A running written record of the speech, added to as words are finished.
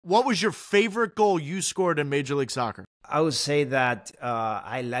What was your favorite goal you scored in Major League Soccer? I would say that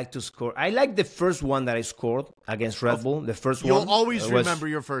I like to score. I like the first one that I scored against Red Bull. The first one. You'll always remember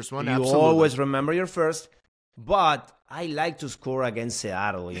your first one. You Absolutely. always remember your first. But I like to score against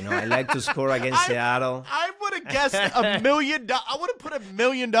Seattle. You know, I like to score against Seattle. I would have guessed $1 million. I would have put $1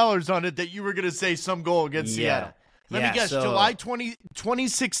 million on it that you were going to say some goal against Seattle. Let me guess. July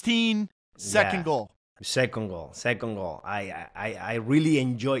 2016, second goal. Second goal. I really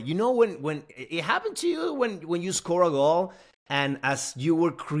enjoy. You know, when it happened to you when you score a goal, and as you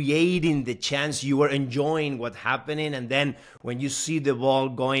were creating the chance, you were enjoying what's happening, and then when you see the ball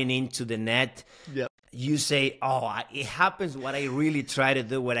going into the net, you say, "Oh, it happens what I really try to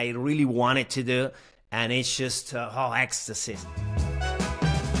do, what I really wanted to do," and it's just ecstasy.